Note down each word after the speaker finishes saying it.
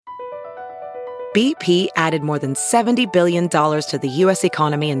BP added more than $70 billion to the U.S.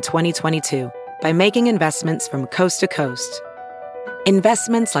 economy in 2022 by making investments from coast to coast.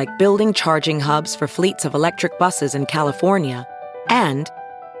 Investments like building charging hubs for fleets of electric buses in California and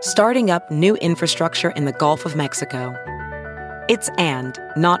starting up new infrastructure in the Gulf of Mexico. It's and,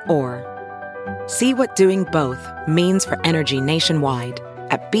 not or. See what doing both means for energy nationwide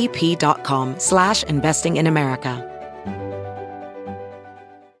at bp.com/investing in America.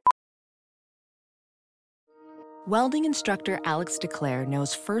 Welding instructor Alex DeClaire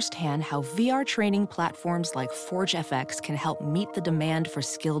knows firsthand how VR training platforms like ForgeFX can help meet the demand for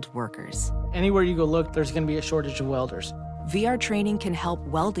skilled workers. Anywhere you go look, there's going to be a shortage of welders. VR training can help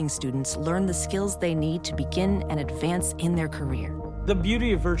welding students learn the skills they need to begin and advance in their career. The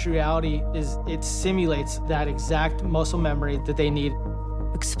beauty of virtual reality is it simulates that exact muscle memory that they need.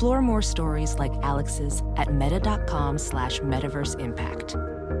 Explore more stories like Alex's at meta.com/metaverseimpact.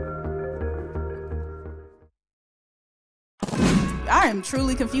 I am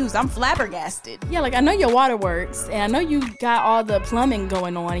truly confused. I'm flabbergasted. Yeah, like I know your water works, and I know you got all the plumbing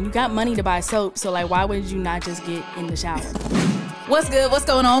going on, and you got money to buy soap, so like why would you not just get in the shower? What's good? What's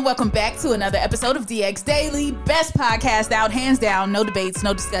going on? Welcome back to another episode of DX Daily. Best podcast out, hands down. No debates,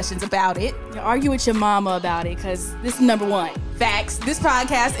 no discussions about it. You argue with your mama about it, because this is number one. Facts. This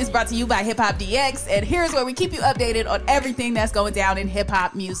podcast is brought to you by Hip Hop DX, and here's where we keep you updated on everything that's going down in hip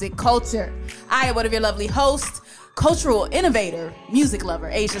hop music culture. I am one of your lovely hosts, cultural innovator, music lover,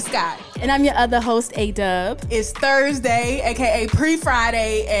 Asia Scott. And I'm your other host, A-Dub. It's Thursday, aka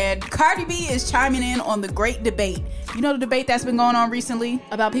pre-Friday, and Cardi B is chiming in on the great debate. You know the debate that's been going on recently?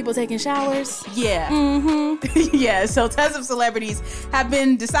 About people taking showers? Yeah. Mm-hmm. Yeah, so tons of celebrities have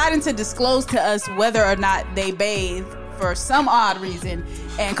been deciding to disclose to us whether or not they bathe for some odd reason,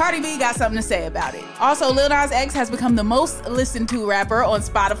 and Cardi B got something to say about it. Also, Lil Nas X has become the most listened to rapper on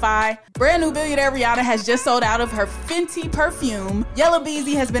Spotify. Brand new billionaire Rihanna has just sold out of her Fenty perfume. Yella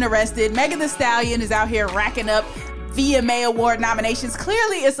Beezy has been arrested. Megan Thee Stallion is out here racking up VMA Award nominations.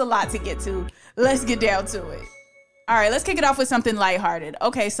 Clearly, it's a lot to get to. Let's get down to it. All right, let's kick it off with something lighthearted.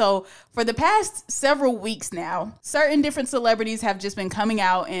 Okay, so for the past several weeks now, certain different celebrities have just been coming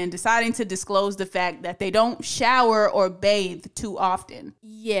out and deciding to disclose the fact that they don't shower or bathe too often.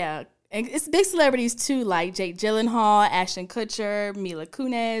 Yeah, and it's big celebrities too, like Jake Gyllenhaal, Ashton Kutcher, Mila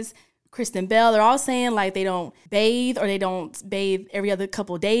Kunis, Kristen Bell. They're all saying like they don't bathe or they don't bathe every other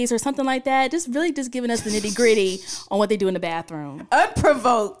couple of days or something like that. Just really just giving us the nitty gritty on what they do in the bathroom.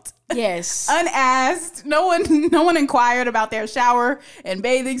 Unprovoked. Yes. Unasked. No one inquired about their shower and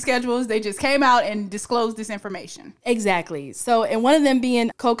bathing schedules. They just came out and disclosed this information. Exactly. So, and one of them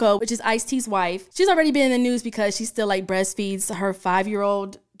being Coco, which is Ice-T's wife. She's already been in the news because she still like breastfeeds her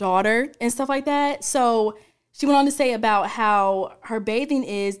 5-year-old daughter and stuff like that. So she went on to say about how her bathing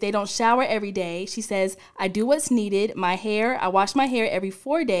is they don't shower every day. She says, I do what's needed. I wash my hair every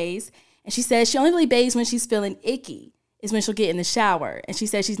 4 days. And she says she only really bathes when she's feeling icky. Is when she'll get in the shower. And she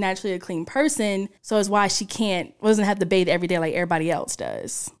says she's naturally a clean person, so it's why she doesn't have to bathe every day like everybody else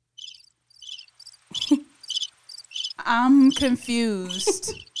does. I'm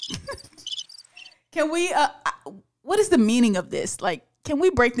confused. Can we, what is the meaning of this? Like, can we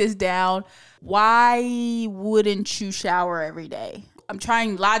break this down? Why wouldn't you shower every day? I'm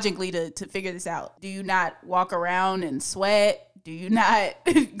trying logically to figure this out. Do you not walk around and sweat? Do you not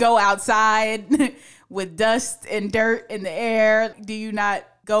go outside with dust and dirt in the air? Do you not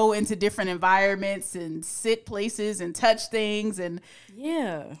go into different environments and sit places and touch things and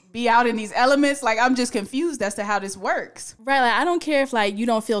be out in these elements? Like, I'm just confused as to how this works. Right, like I don't care if like you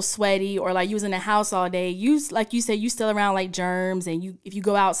don't feel sweaty or like you was in the house all day. You, like you said, you still around like germs, and if you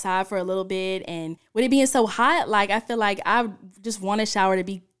go outside for a little bit, and with it being so hot, like I feel like I just want a shower to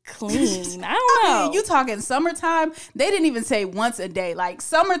be clean. I don't know. I mean, you talking summertime? They didn't even say once a day. Like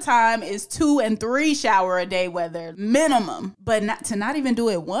summertime is 2 and 3 shower a day weather minimum. But not even do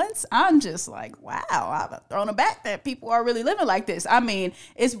it once. I'm just like, wow. I'm thrown aback that people are really living like this. I mean,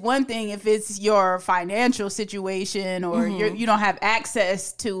 it's one thing if it's your financial situation or you don't have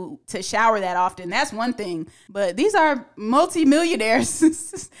access to shower that often. That's one thing. But these are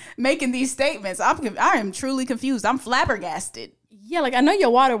multimillionaires making these statements. I am truly confused. I'm flabbergasted. Yeah, like I know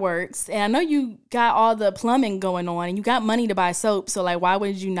your water works, and I know you got all the plumbing going on, and you got money to buy soap, so like why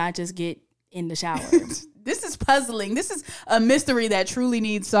would you not just get in the shower? This is puzzling. This is a mystery that truly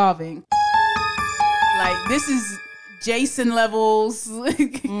needs solving. Like, this is Jason levels,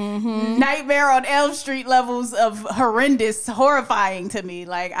 Nightmare on Elm Street levels of horrendous, horrifying to me.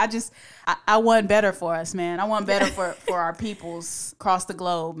 Like, I I want better for us, man. I want better for our peoples across the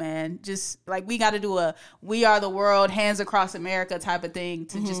globe, man. Just like we got to do a We Are the World, Hands Across America type of thing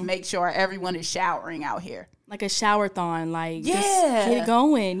to just make sure everyone is showering out here. Like a shower-thon, like Yeah. just get it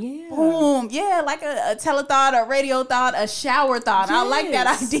going. Yeah. Boom. Yeah, like a telethon, a radiothon, a shower-thon. I like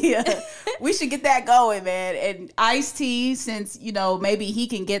that idea. We should get that going, man. And Ice-T, since, you know, maybe he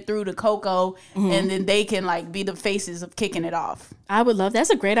can get through to Coco and then they can like be the faces of kicking it off. I would love, that's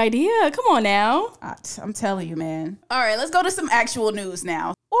a great idea. Come on now. I'm telling you, man. All right, let's go to some actual news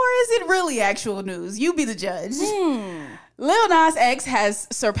now. Or is it really actual news? You be the judge. Lil Nas X has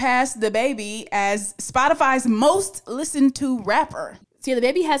surpassed DaBaby as Spotify's most listened to rapper. So yeah,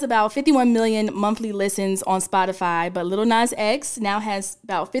 DaBaby has about 51 million monthly listens on Spotify, but Lil Nas X now has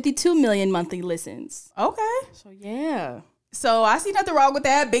about 52 million monthly listens. Okay. So yeah. So I see nothing wrong with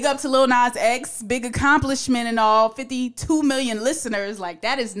that. Big up to Lil Nas X. Big accomplishment and all. 52 million listeners. Like,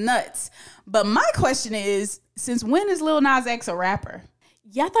 that is nuts. But my question is, since when is Lil Nas X a rapper?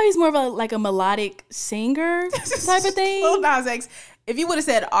 Yeah, I thought he's more of a melodic singer type of thing. Lil Nas X, if you would have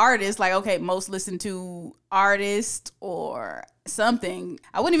said artist, like, okay, most listened to artist or something,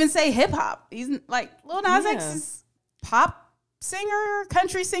 I wouldn't even say hip hop. He's like, Lil Nas X is pop singer,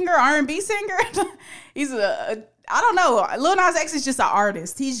 country singer, R&B singer. He's I don't know. Lil Nas X is just an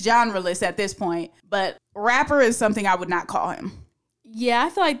artist. He's genreless at this point. But rapper is something I would not call him. Yeah, I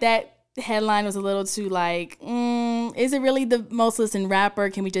feel like that headline was a little too like, is it really the most listened rapper?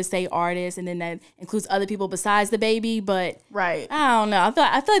 Can we just say artist? And then that includes other people besides DaBaby. But right. I don't know.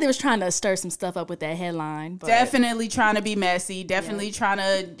 I feel like they was trying to stir some stuff up with that headline. But definitely trying to be messy. Definitely trying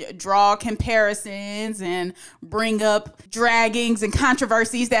to draw comparisons and bring up draggings and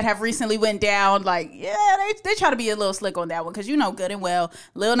controversies that have recently went down. Like, yeah, they try to be a little slick on that one because you know good and well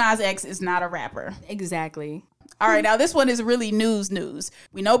Lil Nas X is not a rapper. Exactly. All right, now this one is really news.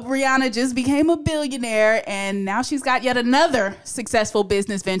 We know Rihanna just became a billionaire, and now she's got yet another successful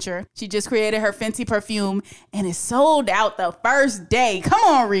business venture. She just created her Fenty perfume, and it sold out the first day. Come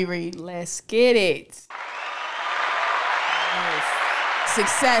on, Riri. Let's get it.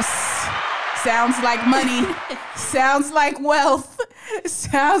 Success sounds like money, sounds like wealth,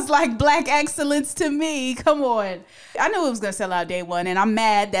 sounds like black excellence to me. Come on. I knew it was going to sell out day one, and I'm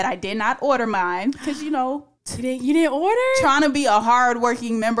mad that I did not order mine because, you know, You didn't order? Trying to be a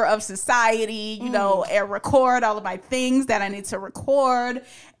hardworking member of society, you know, and record all of my things that I need to record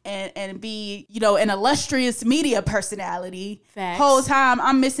and be, you know, an illustrious media personality. Facts. Whole time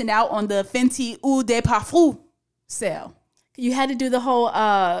I'm missing out on the Fenty Eau de Parfum sale. You had to do the whole,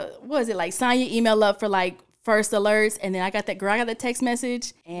 what was it, like sign your email up for like first alerts, and then I got that text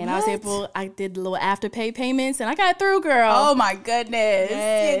message, and I did the little afterpay payments, and I got through, girl. Oh my goodness.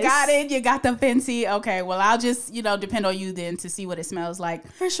 Yes. You got it. You got the Fenty. Okay, well, I'll just, you know, depend on you then to see what it smells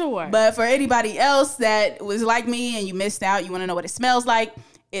like. For sure. But for anybody else that was like me and you missed out, you want to know what it smells like,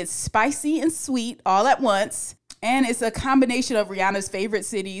 it's spicy and sweet all at once. And it's a combination of Rihanna's favorite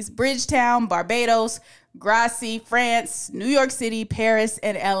cities, Bridgetown, Barbados, Grasse, France, New York City, Paris,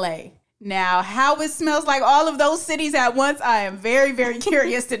 and LA. Now, how it smells like all of those cities at once, I am very, very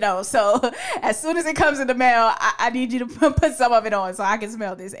curious to know. So as soon as it comes in the mail, I need you to put some of it on so I can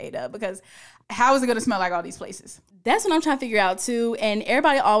smell this A-Dub, because how is it going to smell like all these places? That's what I'm trying to figure out too. And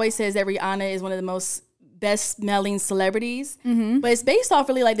everybody always says that Rihanna is one of the most best smelling celebrities, but it's based off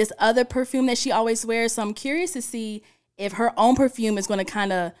really like this other perfume that she always wears. So I'm curious to see if her own perfume is going to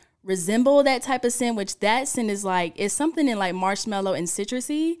kind of resemble that type of scent, which that scent is like, it's something in like marshmallow and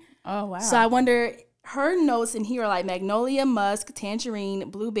citrusy. Oh, wow. So I wonder, her notes in here are like magnolia, musk, tangerine,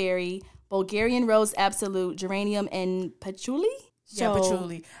 blueberry, Bulgarian rose absolute, geranium, and patchouli. Yeah,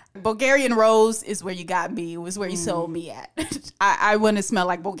 patchouli. Bulgarian rose is where you got me. It was where you sold me at. I want to smell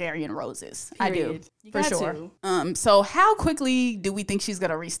like Bulgarian roses. Period. I do, for sure. So how quickly do we think she's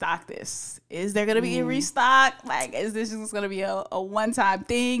going to restock this? Is there going to be a restock? Like, is this just going to be a one-time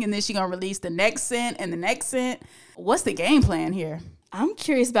thing, and then she's going to release the next scent and the next scent? What's the game plan here? I'm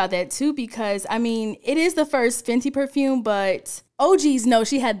curious about that too, because I mean, it is the first Fenty perfume, but OGs know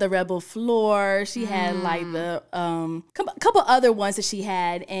she had the Rebel Floor. She had like the couple other ones that she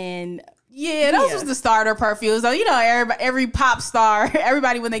had, and yeah, those was the starter perfumes. So, you know, every pop star,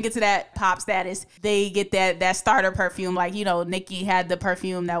 everybody when they get to that pop status, they get that starter perfume. Like, you know, Nicki had the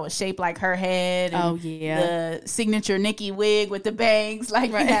perfume that was shaped like her head. And the signature Nicki wig with the bangs.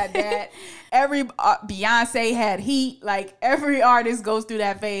 Like, you had that. Every Beyonce had Heat. Like, every artist goes through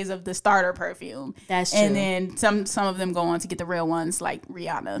that phase of the starter perfume. That's true. And then some of them go on to get the real ones, like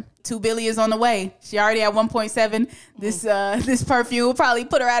Rihanna. 2 Billy is on the way. She already at 1.7. This perfume will probably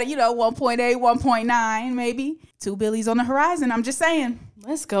put her at 1.8, 1.9 maybe. 2 Billy's on the horizon. I'm just saying.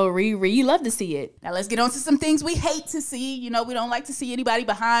 Let's go, Riri. You love to see it. Now let's get on to some things we hate to see. You know, we don't like to see anybody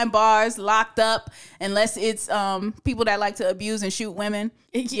behind bars, locked up, unless it's people that like to abuse and shoot women.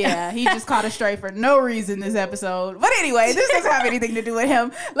 Yeah, he just caught a stray for no reason this episode. But anyway, this doesn't have anything to do with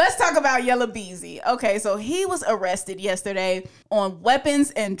him. Let's talk about Yella Beezy. Okay, so he was arrested yesterday on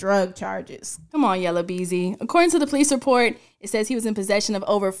weapons and drug charges. Come on, Yella Beezy. According to the police report, it says he was in possession of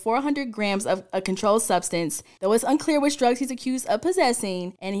over 400 grams of a controlled substance, though it's unclear which drugs he's accused of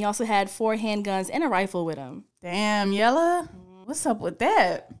possessing, and he also had 4 handguns and a rifle with him. Damn, Yella. What's up with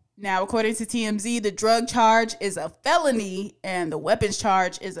that? Now, according to TMZ, the drug charge is a felony and the weapons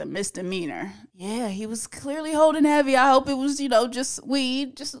charge is a misdemeanor. Yeah, he was clearly holding heavy. I hope it was, just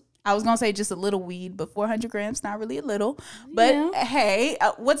weed. I was going to say just a little weed, but 400 grams, not really a little. But hey,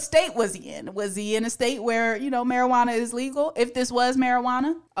 what state was he in? Was he in a state where, marijuana is legal? If this was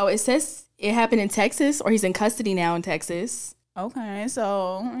marijuana? Oh, it says it happened in Texas, or he's in custody now in Texas. Okay,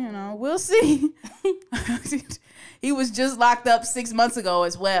 so, we'll see. He was just locked up 6 months ago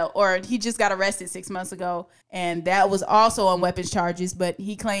as well, or he just got arrested 6 months ago, and that was also on weapons charges, but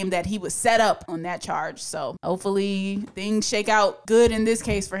he claimed that he was set up on that charge. So hopefully things shake out good in this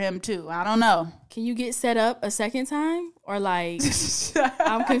case for him too. I don't know. Can you get set up a second time? Or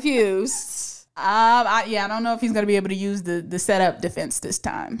I'm confused. I don't know if he's going to be able to use the setup defense this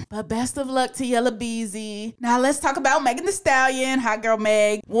time. But best of luck to Yella Beezy. Now let's talk about Megan Thee Stallion. Hot girl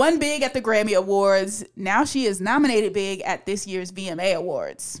Meg won big at the Grammy Awards. Now she is nominated big at this year's VMA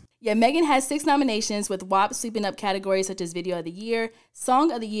Awards. Yeah, Megan has 6 nominations, with WAP sweeping up categories such as Video of the Year,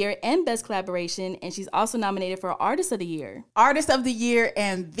 Song of the Year, and Best Collaboration. And she's also nominated for Artist of the Year. Artist of the Year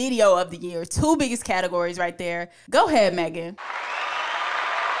and Video of the Year. 2 biggest categories right there. Go ahead, Megan.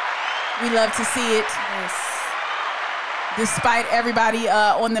 We love to see it. Yes. Despite everybody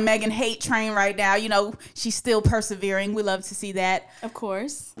on the Megan hate train right now, she's still persevering. We love to see that. Of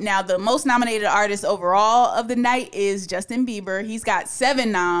course. Now, the most nominated artist overall of the night is Justin Bieber. He's got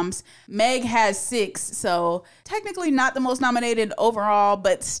 7 noms. Meg has 6. So technically not the most nominated overall,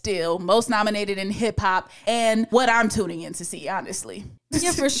 but still most nominated in hip hop and what I'm tuning in to see, honestly.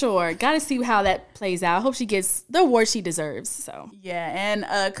 Yeah, for sure. Got to see how that plays out. I hope she gets the award she deserves. So yeah, and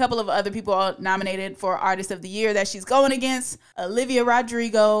a couple of other people are nominated for Artist of the Year that she's going against: Olivia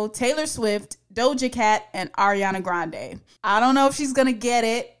Rodrigo, Taylor Swift, Doja Cat, and Ariana Grande. I don't know if she's gonna get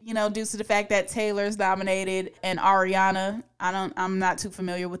it, due to the fact that Taylor's nominated and Ariana. I'm not too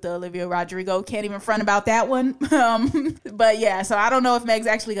familiar with the Olivia Rodrigo. Can't even front about that one. But yeah, so I don't know if Meg's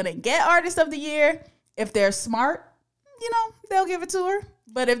actually gonna get Artist of the Year. If they're smart, they'll give it to her.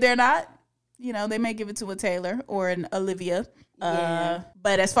 But if they're not, they may give it to a Taylor or an Olivia. Yeah.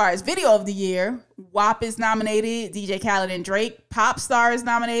 But as far as Video of the Year, WAP is nominated, DJ Khaled and Drake. Pop Star is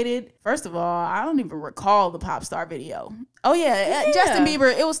nominated. First of all, I don't even recall the Pop Star video. Oh, yeah. Justin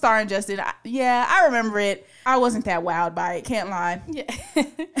Bieber, it was starring Justin. I remember it. I wasn't that wowed by it, can't lie. Yeah.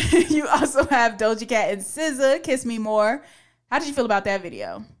 You also have Doja Cat and SZA, Kiss Me More. How did you feel about that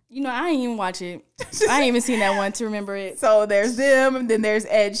video? I ain't even watch it. I ain't even seen that one to remember it. So there's them. And then there's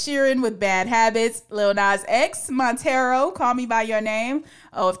Ed Sheeran with Bad Habits. Lil Nas X, Montero, Call Me By Your Name.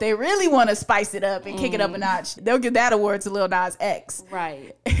 Oh, if they really want to spice it up and kick it up a notch, they'll give that award to Lil Nas X.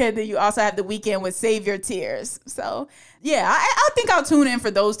 Right. And then you also have The Weeknd with Save Your Tears. So, yeah, I think I'll tune in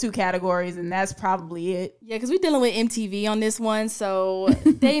for those 2 categories, and that's probably it. Yeah, because we're dealing with MTV on this one, so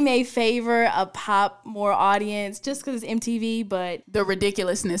they may favor a pop more audience just because it's MTV, but... The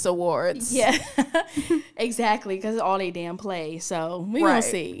Ridiculousness Awards. Yeah, exactly, because it's all they damn play, so we're going to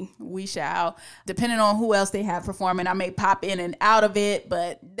see. We shall. Depending on who else they have performing, I may pop in and out of it,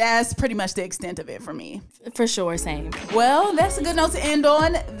 but that's pretty much the extent of it for me. For sure, same. Well, that's a good note to end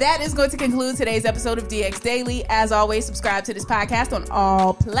on. That is going to conclude today's episode of DX Daily. As always, subscribe to this podcast on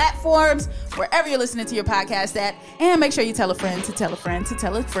all platforms, wherever you're listening to your podcast at, and make sure you tell a friend to tell a friend to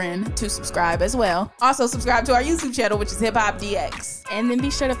tell a friend to subscribe as well. Also, subscribe to our YouTube channel, which is Hip Hop DX. And then be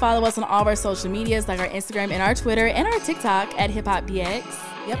sure to follow us on all of our social medias, like our Instagram and our Twitter and our TikTok at Hip Hop DX.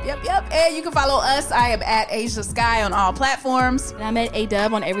 Yep. And you can follow us. I am at Asia Sky on all platforms. And I'm at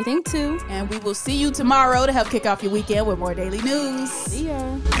A-Dub on everything too. And we will see you tomorrow to help kick off your weekend with more daily news. See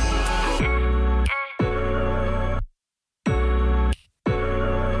ya.